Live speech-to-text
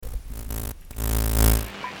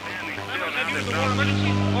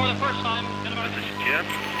emergency for the first time in about... This is Jim,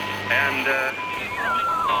 and,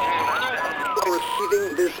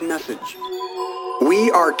 Receiving this message. We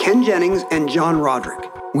are Ken Jennings and John Roderick.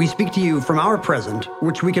 We speak to you from our present,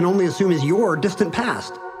 which we can only assume is your distant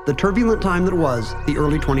past, the turbulent time that was the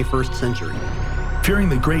early 21st century. Fearing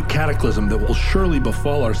the great cataclysm that will surely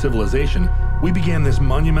befall our civilization, we began this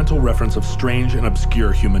monumental reference of strange and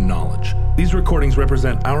obscure human knowledge. These recordings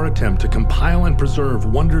represent our attempt to compile and preserve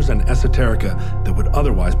wonders and esoterica that would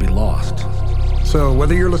otherwise be lost. So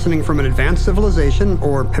whether you're listening from an advanced civilization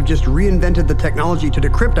or have just reinvented the technology to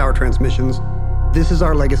decrypt our transmissions, this is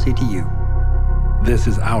our legacy to you. This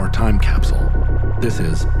is our time capsule. This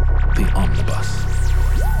is the Omnibus.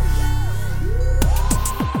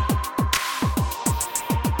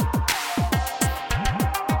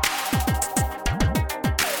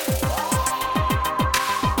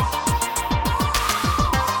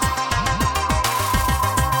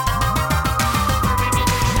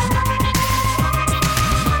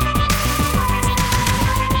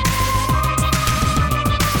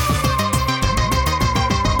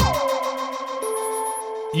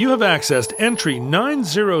 You have accessed entry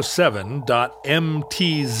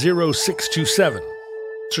 907.MT0627,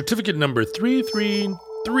 certificate number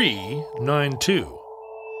 33392.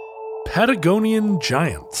 Patagonian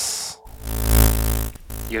Giants.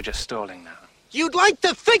 You're just stalling now. You'd like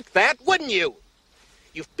to think that, wouldn't you?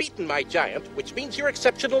 You've beaten my giant, which means you're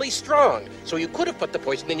exceptionally strong. So you could have put the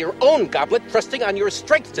poison in your own goblet, trusting on your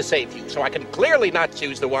strength to save you. So I can clearly not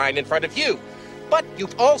choose the wine in front of you. But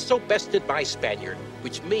you've also bested my Spaniard,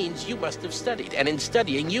 which means you must have studied. And in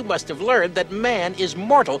studying, you must have learned that man is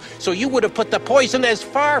mortal. So you would have put the poison as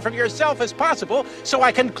far from yourself as possible. So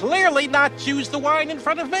I can clearly not choose the wine in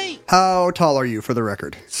front of me. How tall are you, for the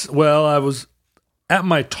record? Well, I was at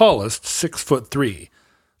my tallest 6'3".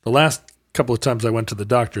 The last couple of times I went to the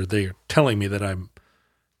doctor, they're telling me that I'm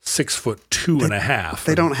 6'2.5".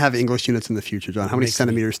 They don't have English units in the future, John. How many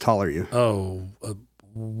centimeters tall are you?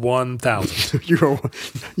 1,000. You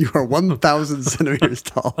are 1,000 centimeters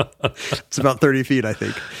tall. It's about 30 feet, I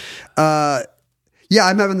think. Yeah,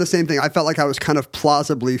 I'm having the same thing. I felt like I was kind of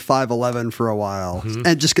plausibly 5'11" for a while. Mm-hmm.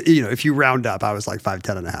 And just, if you round up, I was like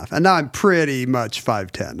 5'10 and a half. And now I'm pretty much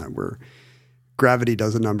 5'10". Gravity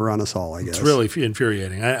does a number on us all, I guess. It's really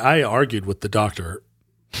infuriating. I argued with the doctor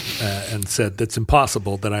and said that's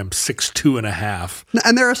impossible that I'm 6'2.5".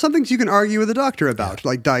 And there are some things you can argue with a doctor about,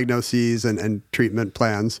 like diagnoses and treatment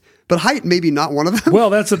plans. But height, maybe not one of them. Well,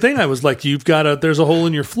 that's the thing. I was like, there's a hole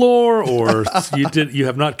in your floor, or you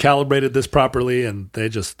have not calibrated this properly, and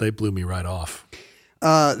they blew me right off.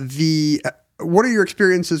 What are your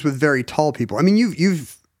experiences with very tall people? I mean,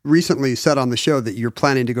 you've recently said on the show that you're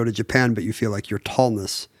planning to go to Japan, but you feel like your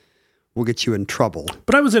tallness will get you in trouble.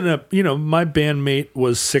 But I was in my bandmate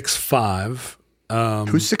was 6'5".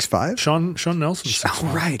 Who's 6'5"? Sean Nelson. 6'5".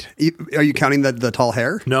 Oh, right. Are you counting the tall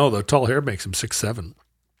hair? No, the tall hair makes him 6'7".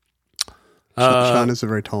 Sean is a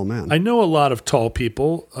very tall man. I know a lot of tall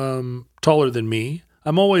people, taller than me.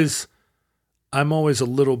 I'm always a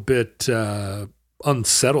little bit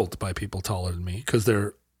unsettled by people taller than me because there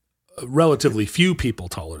are relatively few people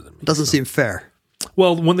taller than me. Doesn't seem fair.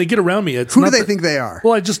 Well, when they get around me, who do they think they are?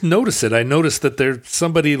 Well, I just notice it. I notice that they're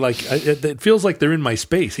somebody it feels like they're in my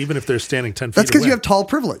space, even if they're standing 10 feet away. That's because you have tall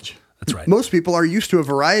privilege. That's right. Most people are used to a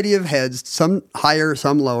variety of heads, some higher,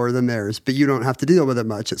 some lower than theirs, but you don't have to deal with it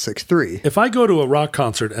much at 6'3". If I go to a rock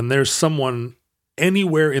concert and there's someone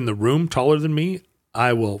anywhere in the room taller than me,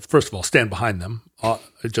 I will, first of all, stand behind them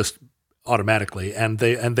just automatically, and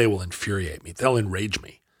they will infuriate me. They'll enrage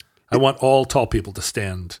me. I want all tall people to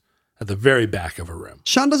stand at the very back of a room.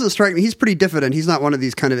 Sean doesn't strike me. He's pretty diffident. He's not one of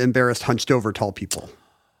these kind of embarrassed, hunched over tall people.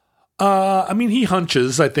 I mean, he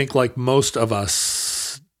hunches, I think, like most of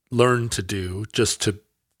us learn to do, just to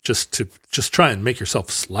try and make yourself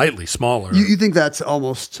slightly smaller. You think that's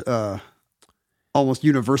almost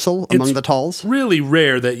universal among the talls? It's really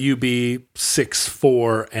rare that you be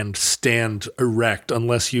 6'4" and stand erect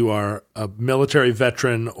unless you are a military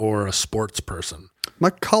veteran or a sports person. My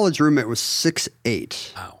college roommate was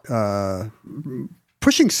 6'8". Wow.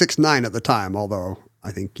 Pushing 6'9" at the time, although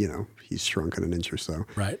I think, he's shrunken an inch or so.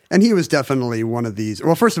 Right. And he was definitely one of these.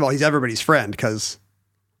 Well, first of all, he's everybody's friend because,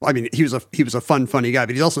 he was a fun, funny guy,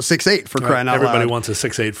 but he's also 6'8" for crying out loud. Everybody wants a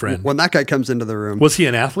 6'8" friend. When that guy comes into the room. Was he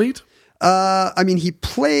an athlete? He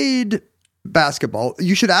played basketball.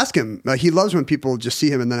 You should ask him. He loves when people just see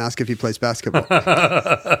him and then ask if he plays basketball.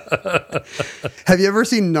 Have you ever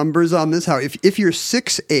seen numbers on this? How if you're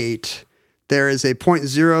 6'8", There is a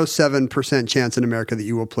 0.07% chance in America that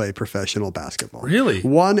you will play professional basketball. Really?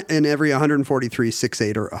 1 in every 143,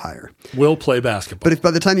 6'8" or higher. Will play basketball. But if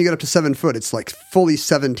by the time you get up to 7 foot, it's like fully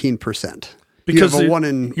 17%. Because you have a 1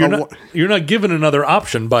 in... you're not given another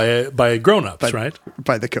option by grown-ups, right?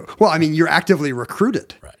 By the coach. Well, I mean, you're actively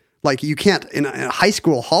recruited. Right. Like you can't, in a high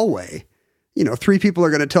school hallway, 3 people are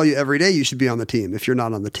going to tell you every day you should be on the team if you're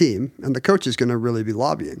not on the team. And the coach is going to really be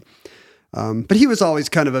lobbying. But he was always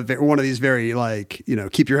kind of one of these very like,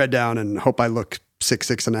 keep your head down and hope I look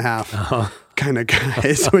 6'6.5" kind of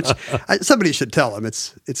guys, which somebody should tell him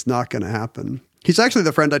it's not going to happen. He's actually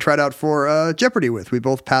the friend I tried out for Jeopardy with. We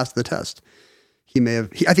both passed the test. I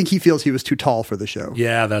think he feels he was too tall for the show.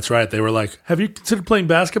 Yeah, that's right. They were like, have you considered playing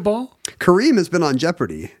basketball? Kareem has been on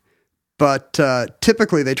Jeopardy, but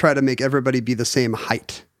typically they try to make everybody be the same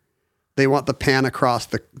height. They want the pan across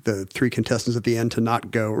the 3 contestants at the end to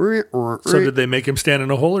not go. So did they make him stand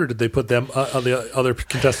in a hole, or did they put them the other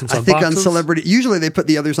contestants on boxes? I think on Celebrity, usually they put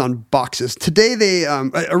the others on boxes. Today they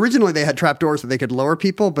originally they had trapdoors so they could lower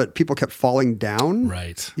people, but people kept falling down.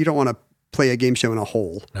 Right. You don't want to play a game show in a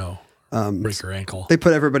hole. No. Break your ankle. They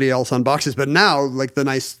put everybody else on boxes, but now like the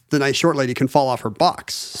nice short lady can fall off her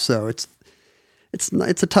box. So it's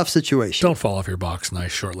a tough situation. Don't fall off your box,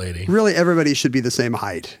 nice short lady. Really, everybody should be the same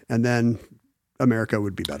height, and then America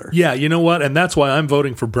would be better. Yeah, you know what? And that's why I'm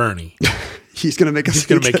voting for Bernie. He's going to make He's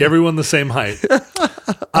going to make everyone the same height.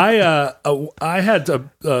 I had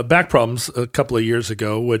back problems a couple of years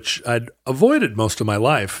ago, which I'd avoided most of my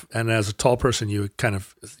life. And as a tall person, you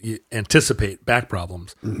anticipate back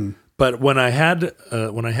problems. Mm-hmm. But when I had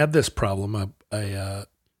this problem, a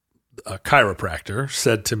chiropractor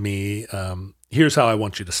said to me, here's how I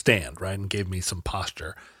want you to stand, right? And gave me some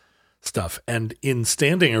posture stuff. And in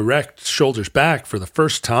standing erect, shoulders back for the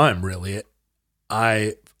first time, really,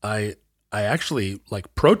 I actually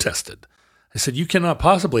like protested. I said, you cannot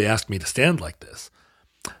possibly ask me to stand like this.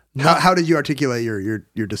 How did you articulate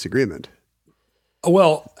your disagreement?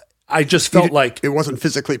 Well, I just felt like it wasn't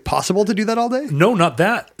physically possible to do that all day? No, not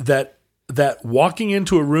that. That walking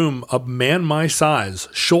into a room, a man my size,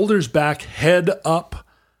 shoulders back, head up,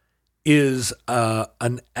 is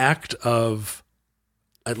an act of,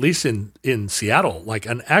 at least in Seattle, like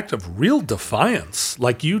an act of real defiance.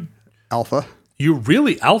 Like you're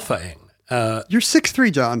really alphaing. You're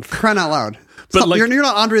 6'3", John. For crying out loud. But you're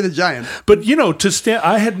not Andre the Giant. But to stand,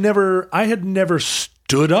 I had never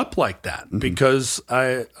stood up like that because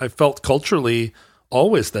I felt culturally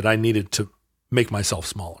always that I needed to make myself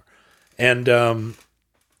smaller, and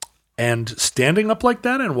standing up like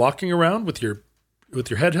that and walking around with your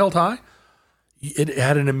head held high, it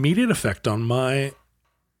had an immediate effect on my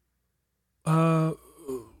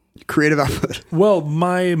creative output. Well,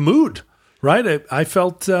 my mood, right? I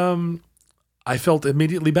felt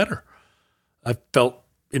immediately better. I felt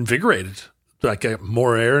invigorated. I got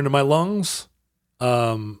more air into my lungs.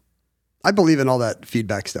 I believe in all that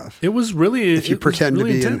feedback stuff. It was really, if you pretend to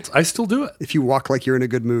be intense. I still do it. If you walk like you're in a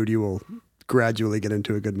good mood, you will gradually get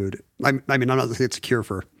into a good mood. I mean, I'm not saying it's a cure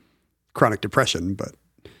for chronic depression, but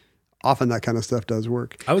often that kind of stuff does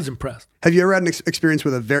work. I was impressed. Have you ever had an experience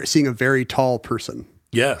with seeing a very tall person?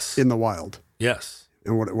 Yes. In the wild? Yes.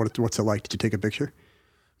 And what's it like? Did you take a picture?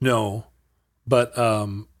 No, but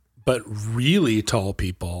really tall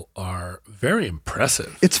people are very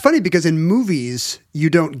impressive. It's funny because in movies, you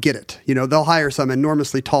don't get it. They'll hire some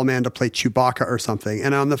enormously tall man to play Chewbacca or something.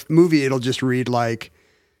 And on the movie, it'll just read like,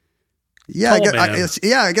 I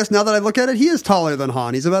guess now that I look at it, he is taller than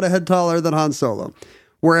Han. He's about a head taller than Han Solo.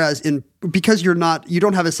 Whereas because you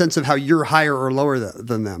don't have a sense of how you're higher or lower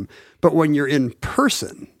than them. But when you're in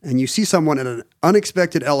person and you see someone at an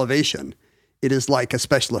unexpected elevation, it is like a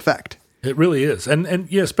special effect. It really is. And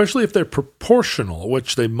yeah, especially if they're proportional,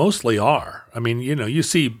 which they mostly are. I mean, you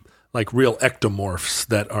see like real ectomorphs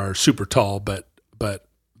that are super tall, but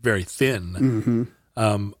very thin.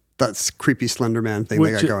 Mm-hmm. That's creepy Slender Man thing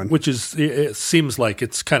they got going. Which is, it seems like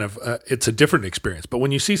it's kind of, it's a different experience. But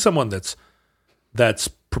when you see someone that's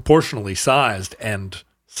proportionally sized and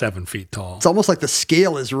 7 feet tall, it's almost like the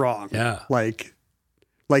scale is wrong. Yeah. Like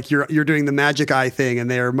you're doing the magic eye thing and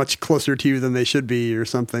they are much closer to you than they should be or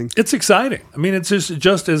something. It's exciting. I mean, it's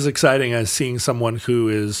just as exciting as seeing someone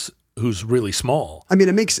who's really small. I mean,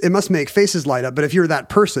 it must make faces light up, but if you're that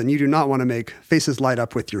person, you do not want to make faces light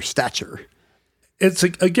up with your stature. It's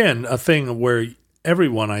again a thing where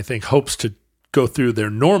everyone, I think, hopes to go through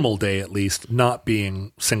their normal day at least not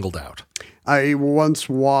being singled out. I once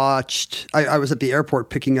watched, I was at the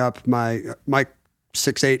airport picking up my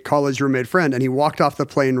 6'8" college roommate friend, and he walked off the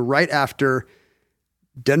plane right after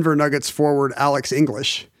Denver Nuggets forward Alex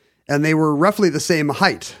English, and they were roughly the same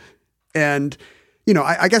height. And,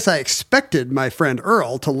 I guess I expected my friend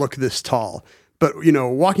Earl to look this tall. But,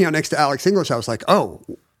 walking out next to Alex English, I was like, oh,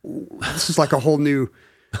 this is like a whole new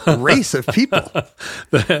race of people.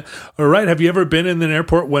 All right. Have you ever been in an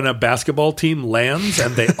airport when a basketball team lands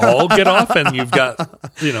and they all get off and you've got,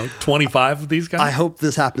 25 of these guys? I hope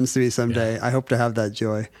this happens to me someday. Yeah. I hope to have that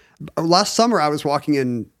joy. Last summer, I was walking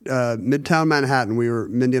in Midtown Manhattan.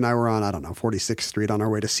 Mindy and I were on, 46th Street on our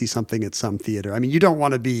way to see something at some theater. I mean, you don't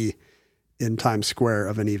want to be in Times Square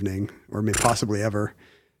of an evening, or maybe possibly ever,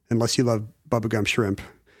 unless you love bubblegum shrimp.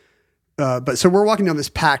 But so we're walking down this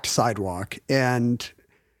packed sidewalk, and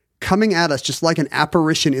coming at us, just like an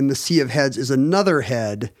apparition in the sea of heads, is another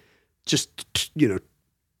head, just,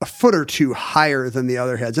 a foot or two higher than the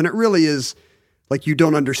other heads. And it really is like you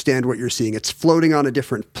don't understand what you're seeing. It's floating on a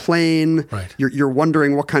different plane. Right. You're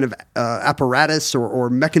wondering what kind of apparatus or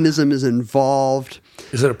mechanism is involved.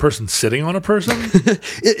 Is it a person sitting on a person?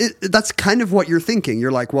 That's kind of what you're thinking.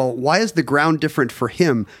 You're like, well, why is the ground different for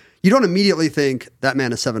him? You don't immediately think that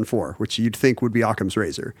man is 7'4", which you'd think would be Occam's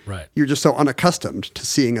razor. Right. You're just so unaccustomed to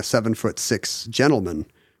seeing a 7'6" gentleman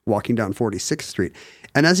walking down 46th Street.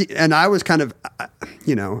 And I was kind of,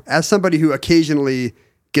 as somebody who occasionally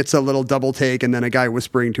gets a little double take and then a guy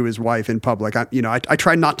whispering to his wife in public, I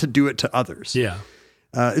try not to do it to others. Yeah.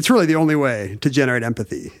 It's really the only way to generate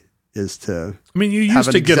empathy is to. I mean, you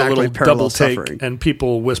used to get a little double take and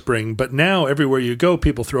people whispering, but now everywhere you go,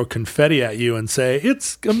 people throw confetti at you and say,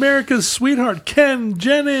 "It's America's sweetheart, Ken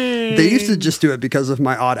Jennings." They used to just do it because of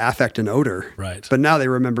my odd affect and odor, right? But now they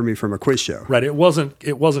remember me from a quiz show, right? It wasn't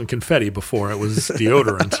confetti before; it was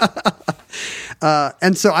deodorant.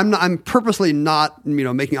 And so I'm purposely not,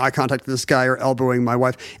 making eye contact with this guy or elbowing my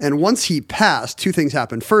wife. And once he passed, two things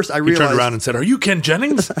happened. First, I realized... He turned around and said, "Are you Ken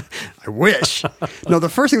Jennings?" I wish. No, the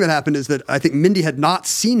first thing that happened is that I think Mindy had not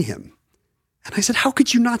seen him. And I said, how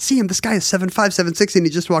could you not see him? This guy is 7'5", 7'6", and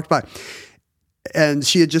he just walked by. And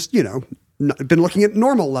she had just, been looking at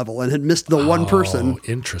normal level and had missed the one person.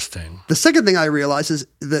 Interesting. The second thing I realized is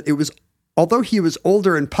that it was, although he was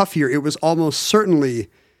older and puffier, it was almost certainly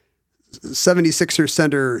 76er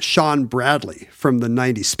center Sean Bradley from the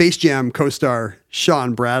 90s. Space Jam co-star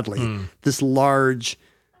Sean Bradley. This large,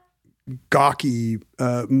 gawky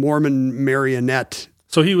Mormon marionette.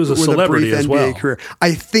 So he was a celebrity as well. Career.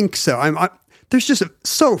 I think so. There's just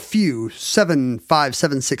so few 7'5",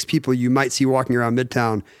 7'6" people you might see walking around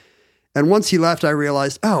Midtown. And once he left, I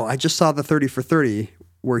realized, I just saw the 30 for 30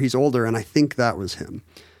 where he's older, and I think that was him.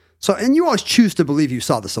 So, and you always choose to believe you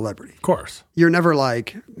saw the celebrity. Of course. You're never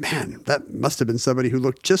like, man, that must have been somebody who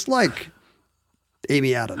looked just like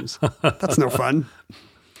Amy Adams. That's no fun.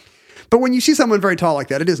 But when you see someone very tall like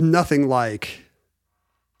that, it is nothing like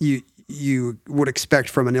you would expect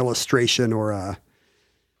from an illustration or a,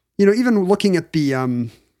 even looking at the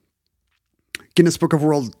Guinness Book of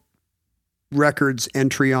World Records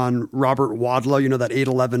entry on Robert Wadlow, that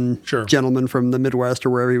 8'11" gentleman from the Midwest or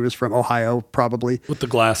wherever he was from, Ohio, probably. With the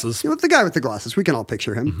glasses. With the guy with the glasses. We can all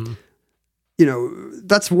picture him. Mm-hmm.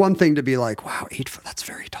 That's one thing to be like, wow, 8 foot, that's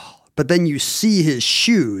very tall. But then you see his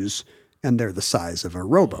shoes and they're the size of a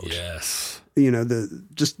rowboat. Yes.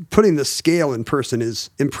 Just putting the scale in person is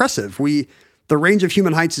impressive. The range of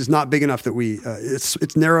human heights is not big enough that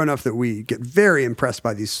it's narrow enough that we get very impressed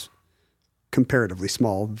by these comparatively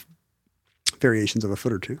small variations of a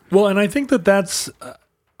foot or two. Well, and I think that's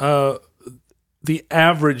the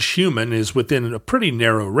average human is within a pretty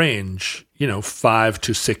narrow range, 5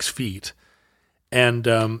 to 6 feet. And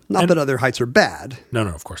not that other heights are bad. No,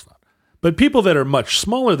 of course not. But people that are much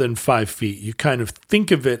smaller than 5 feet, you kind of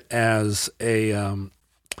think of it as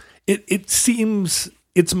it seems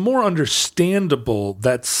it's more understandable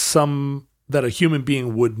that a human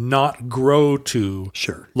being would not grow to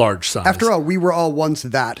large size. After all, we were all once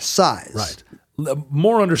that size. Right.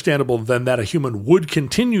 More understandable than that a human would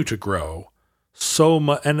continue to grow so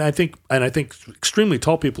much. And I think extremely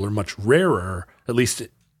tall people are much rarer, at least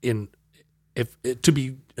if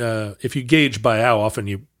you gauge by how often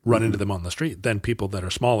you run into them on the street, than people that are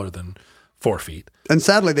smaller than 4 feet. And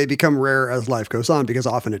sadly, they become rare as life goes on because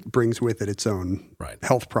often it brings with it its own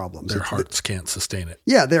health problems. Their hearts can't sustain it.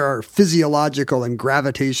 Yeah, there are physiological and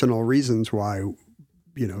gravitational reasons why,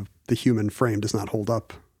 the human frame does not hold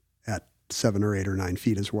up at 7 or 8 or 9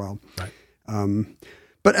 feet as well. Right.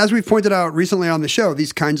 But as we've pointed out recently on the show,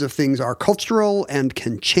 these kinds of things are cultural and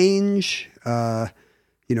can change.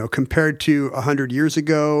 Compared to 100 years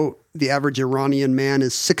ago, the average Iranian man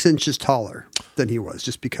is 6 inches taller than he was,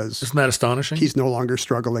 just because. Isn't that astonishing? He's no longer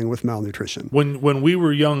struggling with malnutrition. When we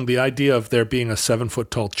were young, the idea of there being a 7 foot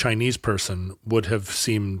tall Chinese person would have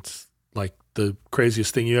seemed like the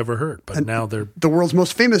craziest thing you ever heard. But now they're The world's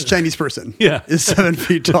most famous Chinese person Yeah. is 7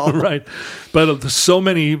 feet tall. right. But there's so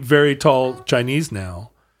many very tall Chinese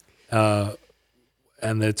now.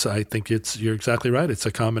 And I think you're exactly right. It's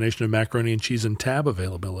a combination of macaroni and cheese and tab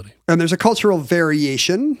availability. And there's a cultural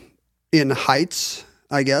variation in heights,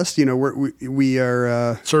 I guess. You know, we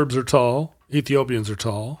are Serbs are tall. Ethiopians are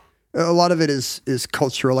tall. a lot of it is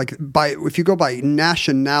cultural. Like if you go by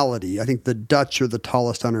nationality, I think the Dutch are the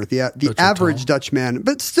tallest on earth. The Dutch are average tall. Dutch man,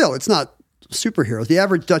 but still, it's not superheroes. The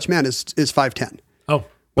average Dutch man is 5'10". Oh,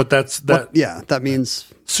 but That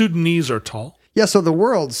means Sudanese are tall. yeah. So the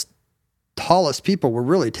world's tallest people were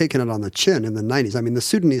really taking it on the chin in the 90s. I mean, the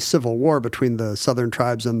Sudanese civil war between the southern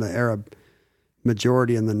tribes and the Arab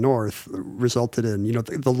majority in the north resulted in, you know,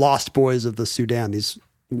 the lost boys of the Sudan, these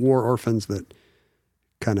war orphans that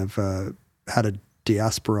kind of had a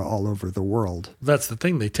diaspora all over the world. That's the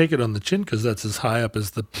thing. They take it on the chin because that's as high up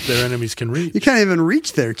as their enemies can reach. You can't even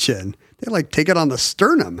reach their chin. They like take it on the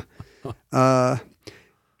sternum. And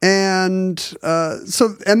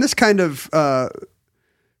this kind of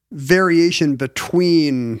variation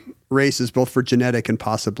between races, both for genetic and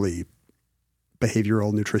possibly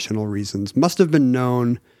behavioral, nutritional reasons, must have been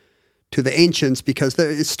known to the ancients because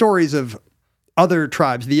the stories of other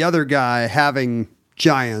tribes, the other guy having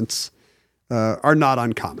giants, are not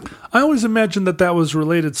uncommon. I always imagined that was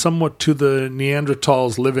related somewhat to the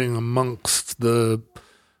Neanderthals living amongst the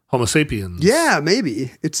Homo sapiens. Yeah,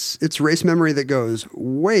 maybe. It's race memory that goes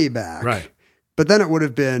way back. Right. But then it would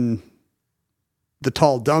have been the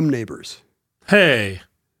tall, dumb neighbors. Hey,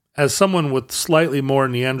 as someone with slightly more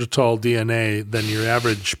Neanderthal DNA than your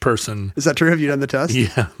average person. Is that true? Have you done the test?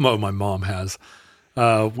 Yeah, well, my mom has.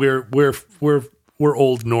 We're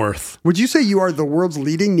Old North. Would you say you are the world's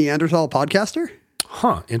leading Neanderthal podcaster?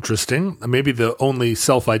 Huh, interesting. Maybe the only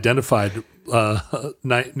self-identified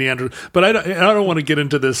Neanderthal. But I don't want to get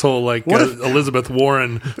into this whole Elizabeth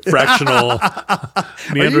Warren fractional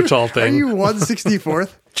Neanderthal thing. Are you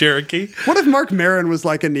 164th? Cherokee? What if Mark Maron was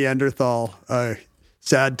like a Neanderthal?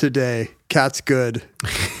 Sad today. Cat's good.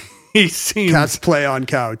 He seems... Cats play on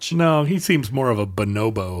couch. No, he seems more of a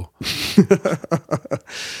bonobo.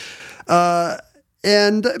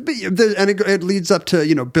 And it leads up to,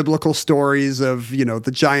 you know, biblical stories of, you know,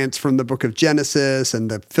 the giants from the book of Genesis, and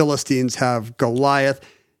the Philistines have Goliath.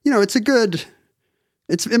 You know, it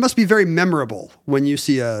must be very memorable when you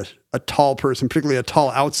see a tall person, particularly a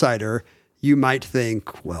tall outsider. You might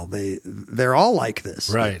think, well, they're all like this.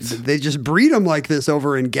 Right. They just breed them like this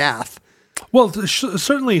over in Gath. Well,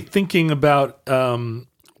 certainly thinking about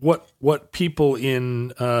what people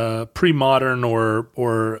in pre-modern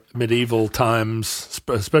or medieval times,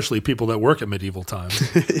 especially people that work at medieval times,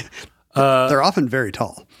 They're often very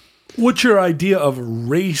tall. what your idea of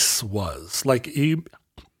race was. Like,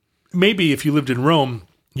 maybe if you lived in Rome,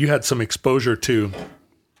 you had some exposure to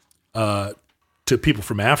people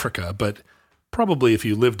from Africa, but probably if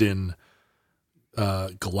you lived in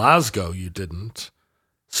Glasgow, you didn't.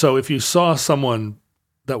 So if you saw someone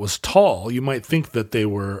that was tall, you might think that they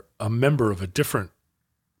were a member of a different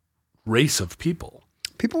race of people.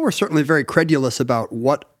 People were certainly very credulous about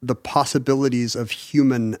what the possibilities of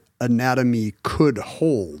human anatomy could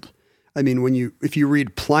hold. I mean, if you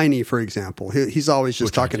read Pliny, for example, he's always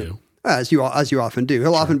just Which I talking, do. as you often do.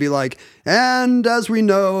 He'll often be like, and as we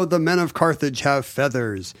know, the men of Carthage have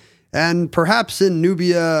feathers, and perhaps in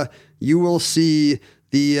Nubia you will see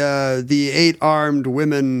the 8-armed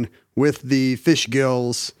women with the fish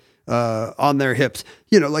gills on their hips.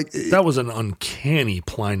 You know, like That was an uncanny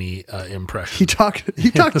Pliny impression. he talked.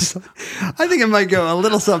 I think it might go a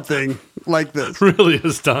little something like this. Really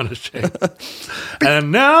astonishing.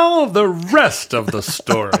 And now the rest of the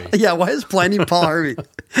story. Yeah, why is Pliny Paul Harvey?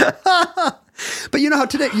 But you know how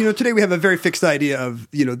today we have a very fixed idea of,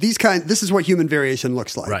 you know, this is what human variation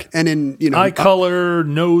looks like. Right. And in, you know, Eye color,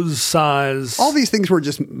 nose size. all these things were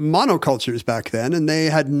just monocultures back then, and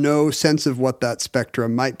they had no sense of what that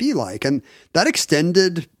spectrum might be like. And that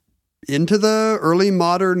extended into the early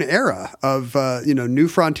modern era of, new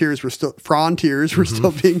frontiers were still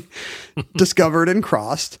being discovered and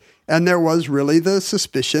crossed. And there was really the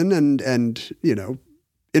suspicion and, you know,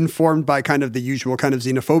 informed by kind of the usual kind of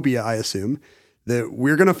xenophobia, I assume, that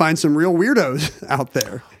we're going to find some real weirdos out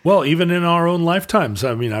there. Well, even in our own lifetimes.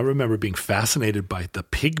 I mean, I remember being fascinated by the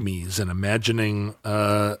pygmies and imagining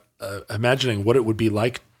what it would be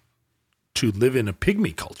like to live in a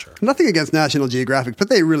pygmy culture. Nothing against National Geographic, but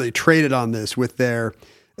they really traded on this with their,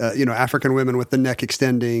 African women with the neck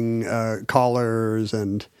extending collars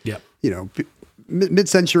and, Yep.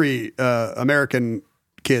 Mid-century American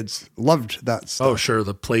kids loved that stuff. Oh, sure.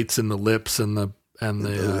 The plates in the lips and the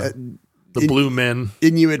The blue men.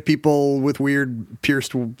 Inuit people with weird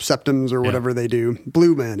pierced septums or whatever they do.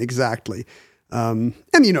 Blue men, exactly. And,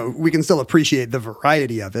 we can still appreciate the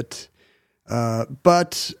variety of it.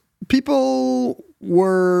 But people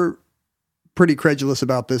were pretty credulous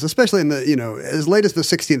about this, especially in the, as late as the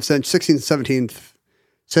 16th, 17th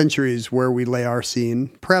centuries where we lay our scene,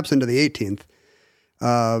 perhaps into the 18th.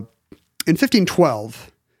 In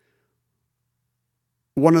 1512,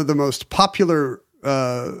 one of the most popular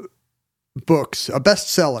books, a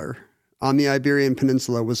bestseller on the Iberian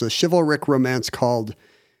Peninsula, was a chivalric romance called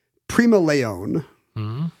Prima Leone,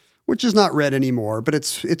 which is not read anymore, but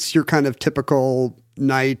it's your kind of typical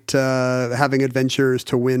knight having adventures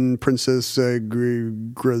to win Princess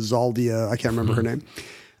Grisaldia. I can't remember her name.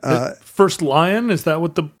 First Lion? Is that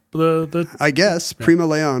what the I guess Prima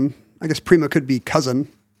Leone. I guess Prima could be cousin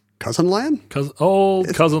lion. Cousin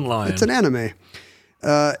Lion. It's an anime.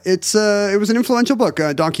 It was an influential book.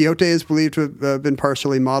 Don Quixote is believed to have been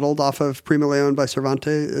partially modeled off of Prima Leone by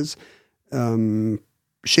Cervantes.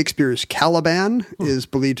 Shakespeare's Caliban is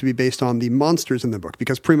believed to be based on the monsters in the book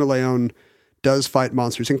because Prima Leone does fight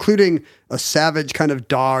monsters, including a savage kind of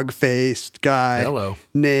dog-faced guy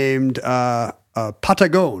named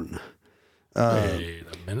Patagon. Wait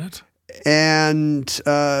a minute. And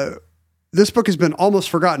this book has been almost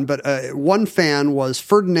forgotten, but one fan was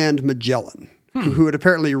Ferdinand Magellan, who had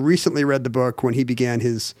apparently recently read the book when he began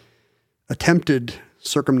his attempted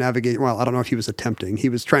circumnavigation. Well, I don't know if he was attempting. He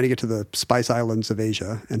was trying to get to the Spice Islands of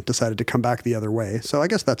Asia and decided to come back the other way. So I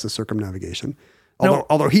guess that's a circumnavigation,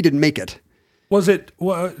 although he didn't make it. Was it?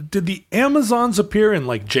 Did the Amazons appear in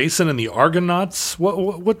like Jason and the Argonauts?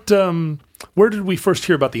 Where did we first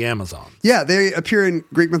hear about the Amazon? Yeah, they appear in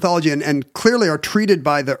Greek mythology and clearly are treated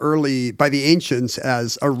by the ancients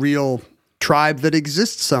as a real tribe that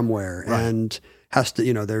exists somewhere and has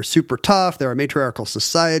to, they're super tough. They're a matriarchal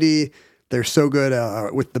society. They're so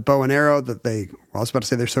good with the bow and arrow that I was about to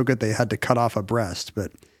say they're so good they had to cut off a breast.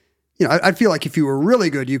 But, I feel like if you were really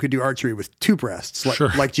good, you could do archery with two breasts,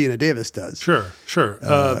 like Gina Davis does. Sure.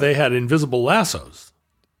 They had invisible lassos.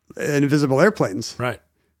 And invisible airplanes. Right.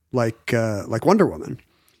 Like Wonder Woman.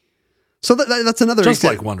 So that's another like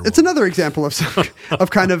Wonder Woman. It's another example of of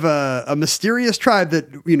kind of a mysterious tribe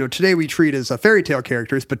that, today we treat as fairy tale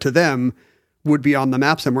characters, but to them would be on the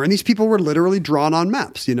map somewhere. And these people were literally drawn on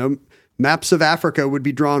maps, Maps of Africa would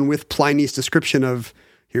be drawn with Pliny's description of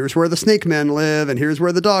here's where the snake men live and here's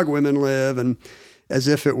where the dog women live, and as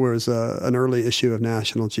if it was an early issue of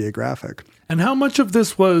National Geographic. And how much of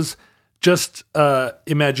this was just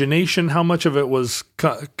imagination? How much of it was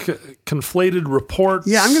conflated reports?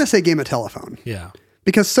 Yeah, I'm going to say game of telephone. Yeah.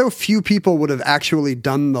 Because so few people would have actually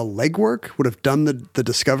done the legwork, would have done the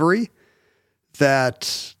discovery,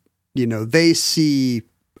 that, they see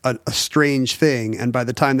a strange thing, and by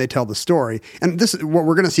the time they tell the story, and this is what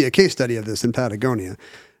we're going to see a case study of this in Patagonia,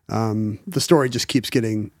 the story just keeps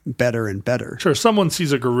getting better and better. Sure, someone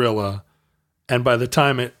sees a gorilla, and by the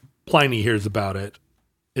time Pliny hears about it,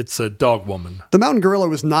 it's a dog woman. The mountain gorilla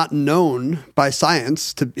was not known by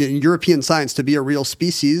European science to be a real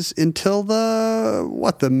species until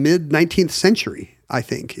the mid 19th century. I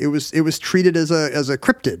think it was treated as a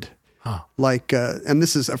cryptid, and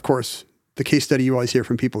this is of course the case study you always hear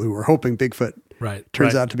from people who were hoping Bigfoot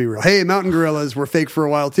turns out to be real. Hey, mountain gorillas were fake for a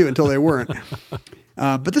while too until they weren't.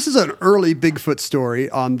 But this is an early Bigfoot story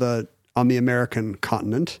on the American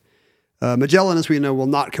continent. Magellan, as we know, will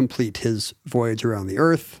not complete his voyage around the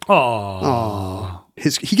Earth. Aww.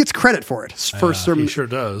 He gets credit for it. He sure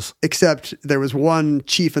does. Except there was one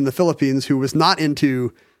chief in the Philippines who was not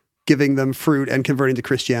into giving them fruit and converting to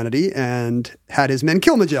Christianity and had his men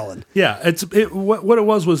kill Magellan. Yeah, what it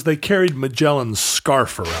was they carried Magellan's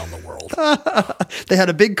scarf around the world. They had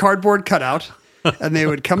a big cardboard cutout, and they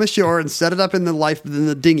would come ashore and set it up in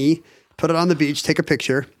the dinghy, put it on the beach, take a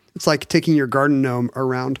picture. It's like taking your garden gnome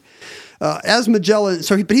around. As Magellan,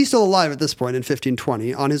 but he's still alive at this point in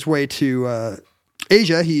 1520. On his way to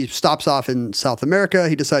Asia, he stops off in South America.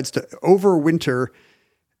 He decides to overwinter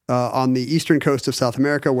on the eastern coast of South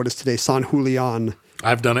America, what is today San Julian.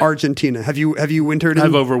 I've done it. Argentina. Have you wintered?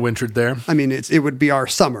 I've overwintered there. I mean, it would be our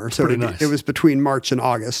summer, so it was between March and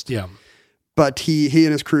August. Yeah. But he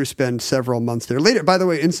and his crew spend several months there. Later, by the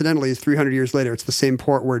way, incidentally, 300 years later, it's the same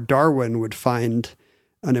port where Darwin would find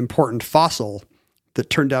an important fossil that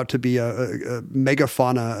turned out to be a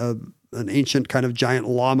megafauna, an ancient kind of giant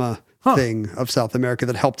llama thing of South America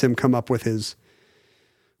that helped him come up with his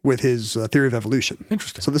theory of evolution.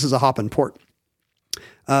 Interesting. So this is a hop and port.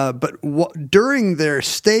 But during their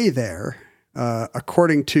stay there,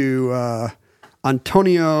 according to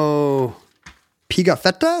Antonio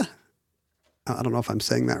Pigafetta, I don't know if I'm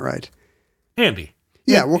saying that right. Andy.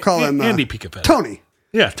 Yeah, we'll call him Andy Picafetta. Tony.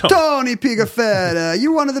 Yeah, Tony. Tony Picafetta,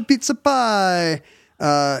 you wanted the pizza pie.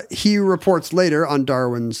 He reports later on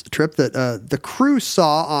Darwin's trip that the crew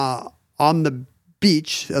saw on the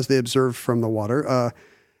beach, as they observed from the water,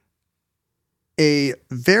 a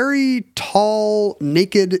very tall,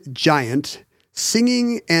 naked giant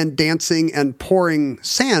singing and dancing and pouring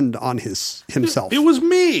sand on himself. It was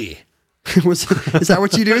me. Is that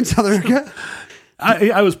what you do in South America?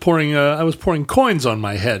 I was pouring coins on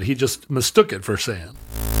my head. He just mistook it for sand.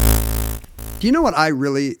 Do you know what I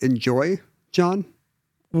really enjoy, John?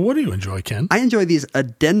 What do you enjoy, Ken? I enjoy these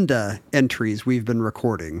addenda entries we've been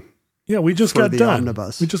recording. Yeah, we just for got the done.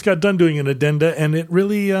 omnibus. We just got done doing an addenda, and it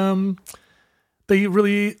really, they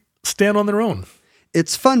really stand on their own.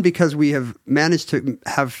 It's fun because we have managed to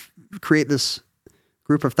create this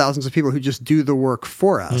group of thousands of people who just do the work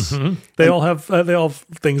for us. Mm-hmm. They all have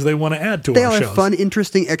things they want to add to They our all shows. have fun,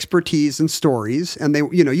 interesting expertise and stories, and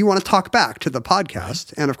you want to talk back to the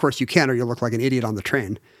podcast, and of course you can, or you'll look like an idiot on the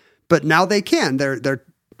train. But now they can. They're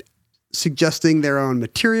suggesting their own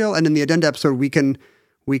material, and in the addenda episode, we can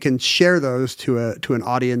share those to an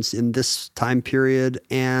audience in this time period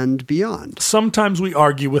and beyond. Sometimes we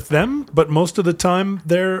argue with them, but most of the time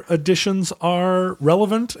their additions are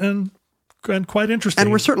relevant and quite interesting.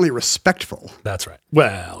 And we're certainly respectful. That's right.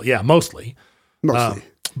 Well, yeah, mostly. Mostly.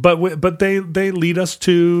 But they lead us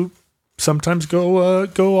to sometimes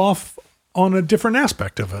go off on a different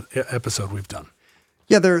aspect of an episode we've done.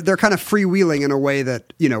 Yeah, they're kind of freewheeling in a way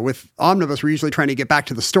that, with Omnibus, we're usually trying to get back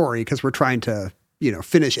to the story because we're trying to,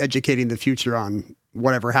 finish educating the future on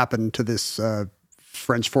whatever happened to this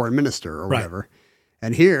French foreign minister or whatever.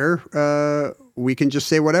 And here, we can just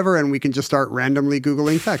say whatever, and we can just start randomly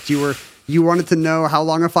Googling facts. You wanted to know how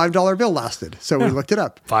long a $5 bill lasted, so we looked it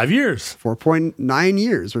up. 5 years. 4.9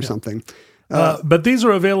 years or something. But these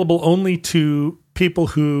are available only to people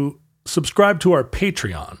who subscribe to our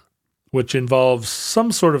Patreon, which involves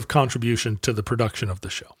some sort of contribution to the production of the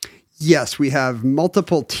show. Yes, we have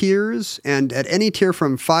multiple tiers, and at any tier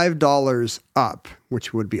from $5 up,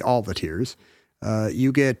 which would be all the tiers,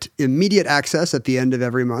 you get immediate access at the end of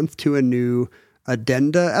every month to a new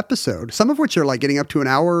addenda episode, some of which are like getting up to an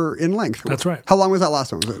hour in length. That's right. How long was that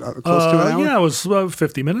last one? Was it close to an hour? Yeah, it was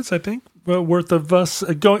 50 minutes, I think, worth of us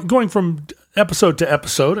going from episode to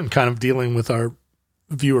episode and kind of dealing with our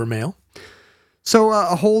viewer mail. So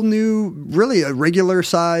a whole new, really a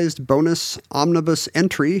regular-sized bonus omnibus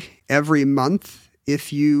entry every month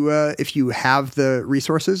if you have the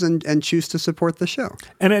resources and choose to support the show.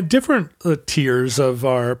 And at different tiers of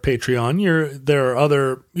our Patreon,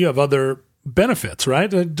 you have other benefits,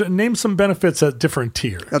 right? Name some benefits at different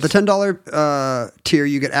tiers. At the $10 tier,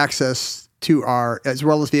 you get access to as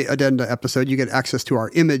well as the addenda episode, you get access to our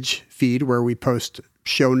image feed where we post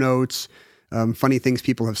show notes, funny things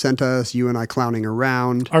people have sent us, you and I clowning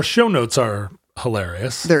around. Our show notes are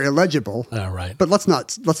hilarious. They're illegible. Right. But let's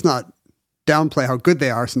not downplay how good they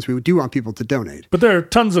are, since we do want people to donate. But there are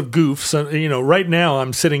tons of goofs. Right now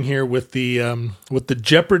I'm sitting here with the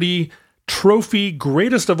Jeopardy trophy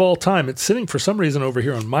greatest of all time. It's sitting for some reason over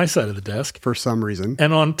here on my side of the desk. For some reason.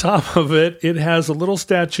 And on top of it, it has a little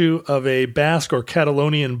statue of a Basque or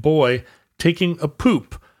Catalonian boy taking a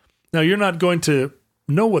poop. Now, you're not going to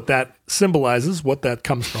know what that symbolizes, what that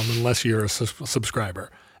comes from, unless you're a subscriber.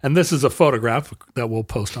 And this is a photograph that we'll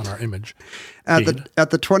post on our image. At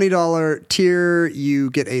the $20 tier, you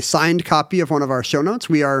get a signed copy of one of our show notes.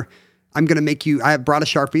 I have brought a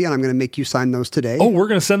Sharpie, and I'm going to make you sign those today. Oh, we're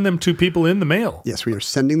going to send them to people in the mail. Yes, we are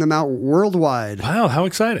sending them out worldwide. Wow, how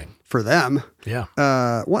exciting. For them. Yeah.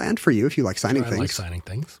 And for you, if you like signing things. I like signing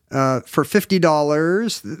things. For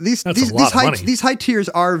 $50, these high tiers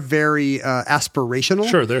are very aspirational.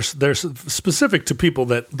 Sure, they're specific to people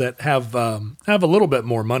that have a little bit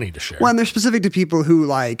more money to share. Well, and they're specific to people who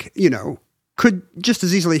could just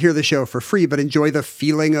as easily hear the show for free, but enjoy the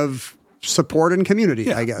feeling of support and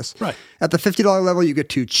community, I guess. Right. At the $50 level, you get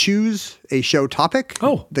to choose a show topic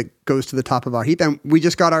that goes to the top of our heap. And we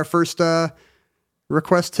just got our first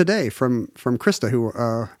request today from Krista, who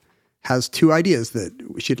has 2 ideas that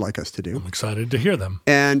she'd like us to do. I'm excited to hear them.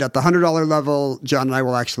 And at the $100 level, John and I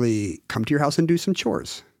will actually come to your house and do some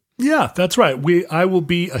chores. Yeah, that's right. I will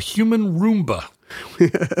be a human Roomba.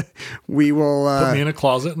 We will put me in a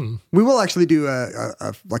closet, and we will actually do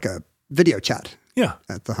a video chat. Yeah,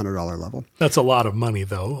 at the $100 level. That's a lot of money,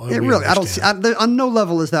 though. It really, I don't see, on no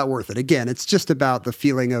level is that worth it. Again, it's just about the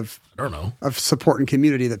feeling of, of support and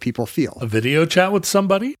community that people feel. A video chat with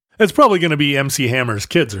somebody? It's probably going to be MC Hammer's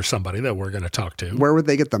kids or somebody that we're going to talk to. Where would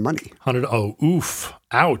they get the money? Oh, oof.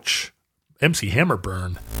 Ouch. MC Hammer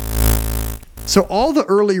burn. So all the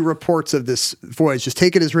early reports of this voyage, just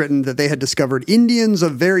take it as written, that they had discovered Indians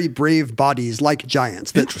of very brave bodies like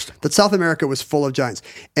giants. Interesting. That South America was full of giants.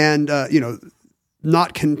 And,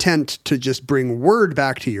 not content to just bring word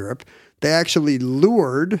back to Europe, they actually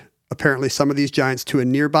lured, apparently, some of these giants to a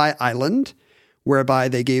nearby island, whereby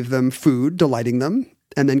they gave them food, delighting them,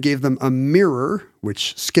 and then gave them a mirror,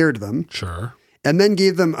 which scared them. Sure. And then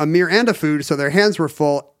gave them a mirror and a food, so their hands were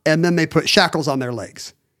full, and then they put shackles on their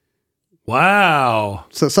legs. Wow.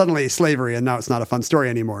 So suddenly slavery, and now it's not a fun story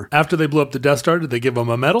anymore. After they blew up the Death Star, did they give them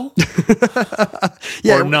a medal?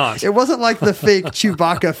 Or not? It wasn't like the fake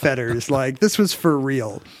Chewbacca fetters. Like, this was for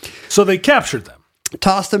real. So they captured them.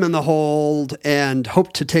 Tossed them in the hold and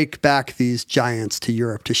hoped to take back these giants to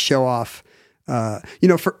Europe to show off, and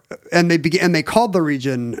they called the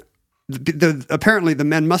region. Apparently, the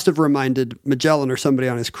men must have reminded Magellan or somebody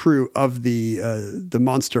on his crew of the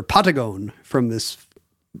monster Patagon from this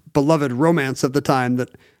beloved romance of the time that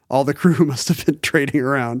all the crew must have been trading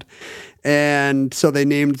around. And so they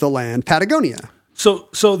named the land Patagonia. So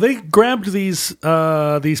they grabbed these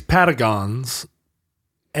Patagons.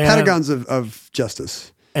 Patagons of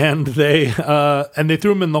justice. And they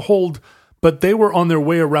threw them in the hold, but they were on their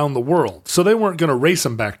way around the world. So they weren't going to race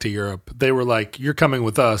them back to Europe. They were like, you're coming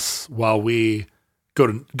with us while we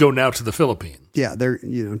go now to the Philippines. Yeah, they're,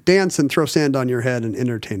 dance and throw sand on your head and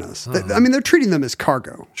entertain us. They're treating them as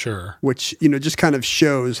cargo. Sure. Which, just kind of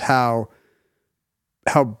shows how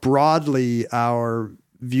broadly our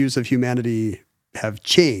views of humanity have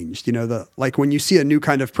changed. Like when you see a new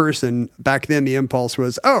kind of person, back then the impulse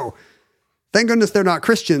was, oh, thank goodness they're not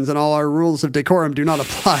Christians and all our rules of decorum do not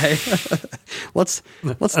apply. Let's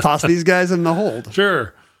toss these guys in the hold.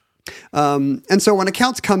 Sure. And so when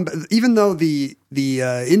accounts come, even though the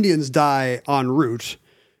Indians die en route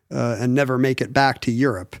and never make it back to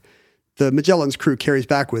Europe, the Magellan's crew carries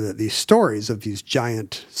back with it these stories of these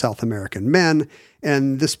giant South American men,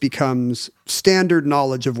 and this becomes standard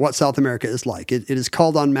knowledge of what South America is like. It is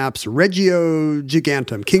called on maps Regio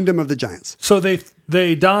Gigantum, Kingdom of the Giants. So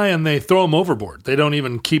they die and they throw them overboard. They don't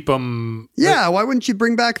even keep them. Yeah, why wouldn't you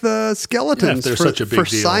bring back the skeletons such a big for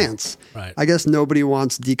deal. Science? Right. I guess nobody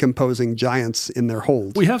wants decomposing giants in their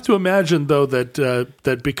hold. We have to imagine, though,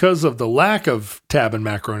 that because of the lack of tab and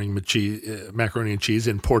macaroni and cheese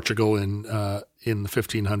in Portugal in the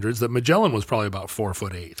 1500s, that Magellan was probably about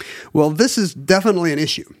 4'8". Well, this is definitely an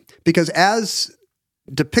issue because as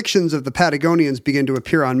depictions of the Patagonians begin to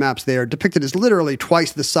appear on maps, they are depicted as literally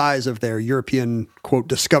twice the size of their European, quote,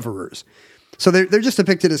 discoverers. So they're just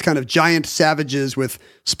depicted as kind of giant savages with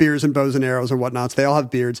spears and bows and arrows and whatnots. They all have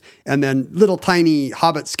beards. And then little tiny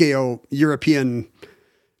Hobbit-scale European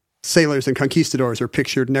sailors and conquistadors are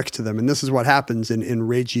pictured next to them. And this is what happens in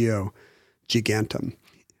Regio Gigantum.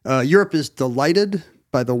 Europe is delighted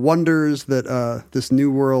by the wonders that this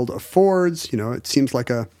new world affords. It seems like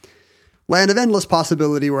a land of endless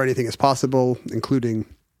possibility where anything is possible, including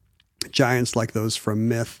giants like those from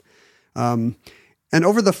myth. And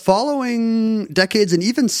over the following decades and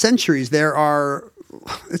even centuries, there are,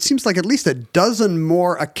 it seems like at least a dozen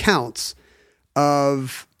more accounts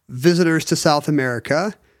of visitors to South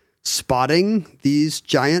America spotting these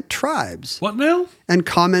giant tribes. What now? And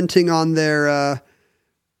commenting on their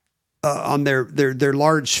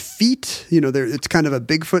large feet. It's kind of a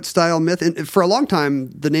Bigfoot style myth. And for a long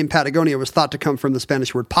time, the name Patagonia was thought to come from the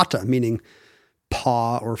Spanish word pata, meaning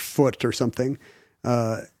paw or foot or something.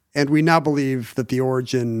 And we now believe that the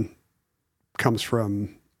origin comes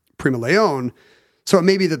from Prima León. So it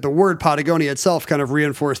may be that the word Patagonia itself kind of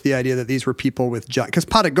reinforced the idea that these were people with giant, because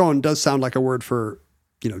Patagon does sound like a word for,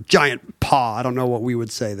 giant paw. I don't know what we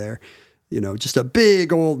would say there. Just a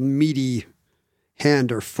big old meaty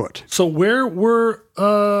hand or foot. So where were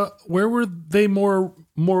they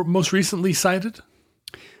most recently sighted?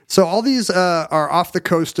 So all these are off the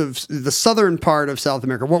coast of the southern part of South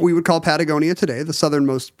America, what we would call Patagonia today, the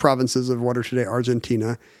southernmost provinces of what are today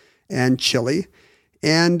Argentina and Chile.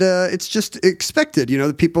 And it's just expected,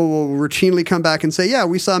 the people will routinely come back and say, yeah,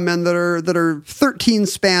 we saw men that are 13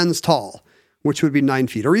 spans tall, which would be 9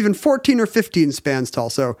 feet, or even 14 or 15 spans tall.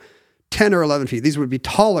 So 10 or 11 feet. These would be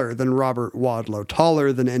taller than Robert Wadlow,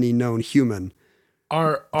 taller than any known human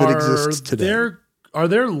that exists today. Are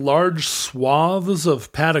there large swaths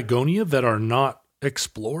of Patagonia that are not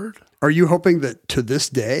explored? Are you hoping that to this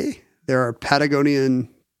day there are Patagonian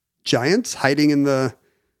giants hiding in the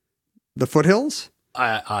foothills?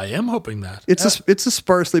 I am hoping that. It's a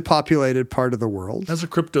sparsely populated part of the world. As a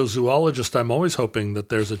cryptozoologist, I'm always hoping that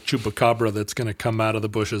there's a chupacabra that's going to come out of the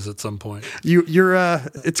bushes at some point. You're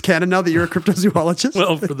it's canon now that you're a cryptozoologist.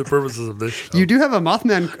 Well, for the purposes of this show. You do have a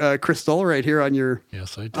Mothman crystal right here on your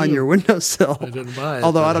Yes, I do. on your windowsill. I didn't buy it,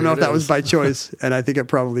 Although but I don't know here if it that was is. by choice, and I think it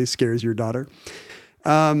probably scares your daughter.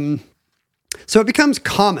 So it becomes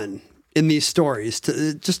common in these stories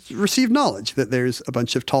to just receive knowledge that there's a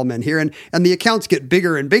bunch of tall men here, and the accounts get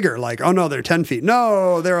bigger and bigger. Like, oh no, they're 10 feet.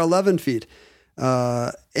 No, they're 11 feet.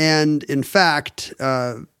 And in fact,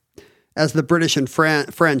 as the British and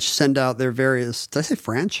French send out their various, did I say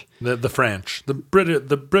French? The French, the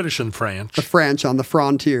British and French. The French on the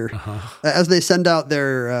frontier, as they send out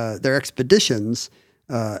their expeditions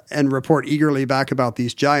and report eagerly back about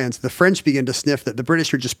these giants, the French begin to sniff that the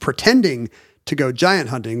British are just pretending to go giant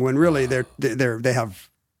hunting when really they have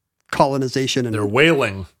colonization and They're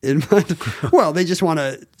whaling. in mind. Well, they just want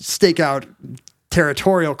to stake out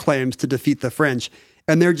territorial claims to defeat the French,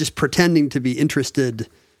 and they're just pretending to be interested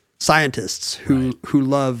scientists who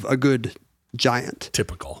love a good giant.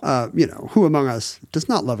 Typical. Who among us does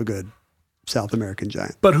not love a good South American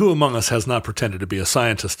giant? But who among us has not pretended to be a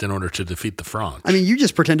scientist in order to defeat the Franc? I mean, you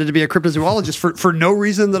just pretended to be a cryptozoologist for no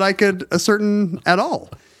reason that I could ascertain at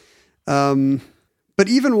all. But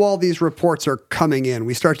even while these reports are coming in,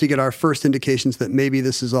 we start to get our first indications that maybe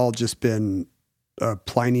this has all just been a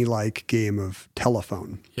Pliny-like game of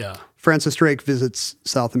telephone. Yeah. Francis Drake visits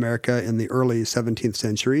South America in the early 17th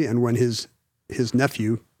century, and when his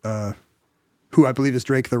nephew, who I believe is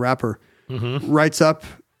Drake the Rapper, writes up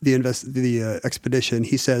the expedition,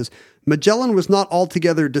 he says, Magellan was not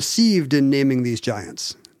altogether deceived in naming these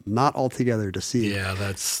giants. Not altogether deceived. Yeah,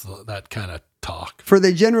 that's that kind of talk. For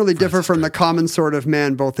they generally differ from the common sort of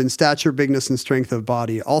man, both in stature, bigness, and strength of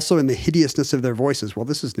body, also in the hideousness of their voices. Well,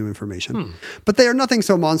 this is new information. But they are nothing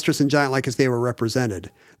so monstrous and giant-like as they were represented.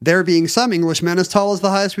 There being some Englishmen as tall as the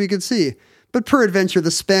highest we could see. But peradventure the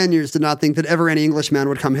Spaniards did not think that ever any Englishman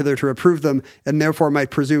would come hither to reprove them, and therefore might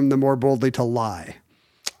presume the more boldly to lie.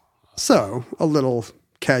 So, a little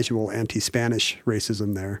casual anti-Spanish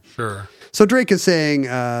racism there. Sure. So Drake is saying,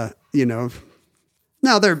 now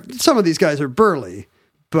some of these guys are burly,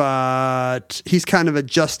 but he's kind of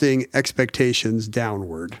adjusting expectations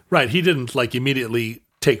downward. Right. He didn't immediately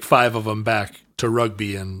take 5 of them back to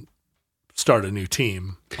rugby and start a new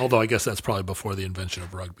team. Although I guess that's probably before the invention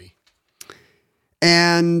of rugby.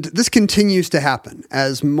 And this continues to happen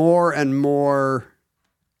as more and more,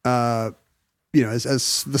 as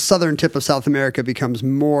the southern tip of South America becomes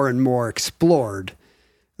more and more explored.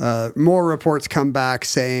 More reports come back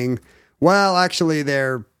saying, well, actually,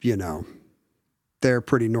 they're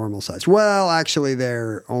pretty normal size. Well, actually,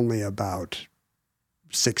 they're only about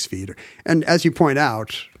 6 feet. And as you point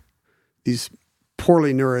out, these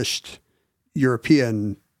poorly nourished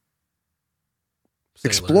European